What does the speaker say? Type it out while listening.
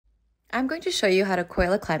I'm going to show you how to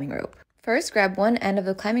coil a climbing rope. First, grab one end of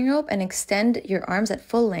the climbing rope and extend your arms at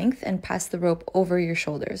full length and pass the rope over your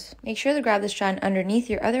shoulders. Make sure to grab the strand underneath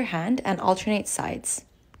your other hand and alternate sides.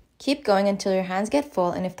 Keep going until your hands get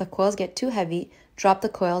full, and if the coils get too heavy, drop the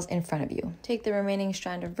coils in front of you. Take the remaining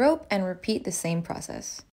strand of rope and repeat the same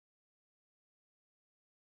process.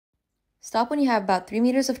 Stop when you have about 3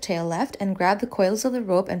 meters of tail left and grab the coils of the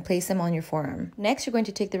rope and place them on your forearm. Next, you're going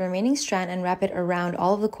to take the remaining strand and wrap it around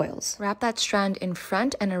all of the coils. Wrap that strand in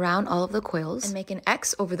front and around all of the coils and make an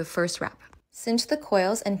X over the first wrap. Cinch the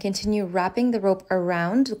coils and continue wrapping the rope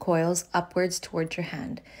around the coils upwards towards your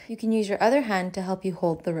hand. You can use your other hand to help you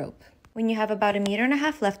hold the rope. When you have about 1.5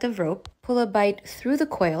 meters left of rope, pull a bight through the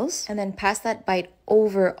coils and then pass that bight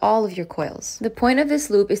over all of your coils. The point of this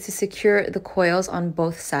loop is to secure the coils on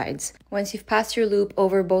both sides. Once you've passed your loop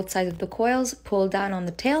over both sides of the coils, pull down on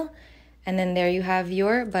the tail, and then there you have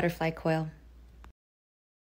your butterfly coil.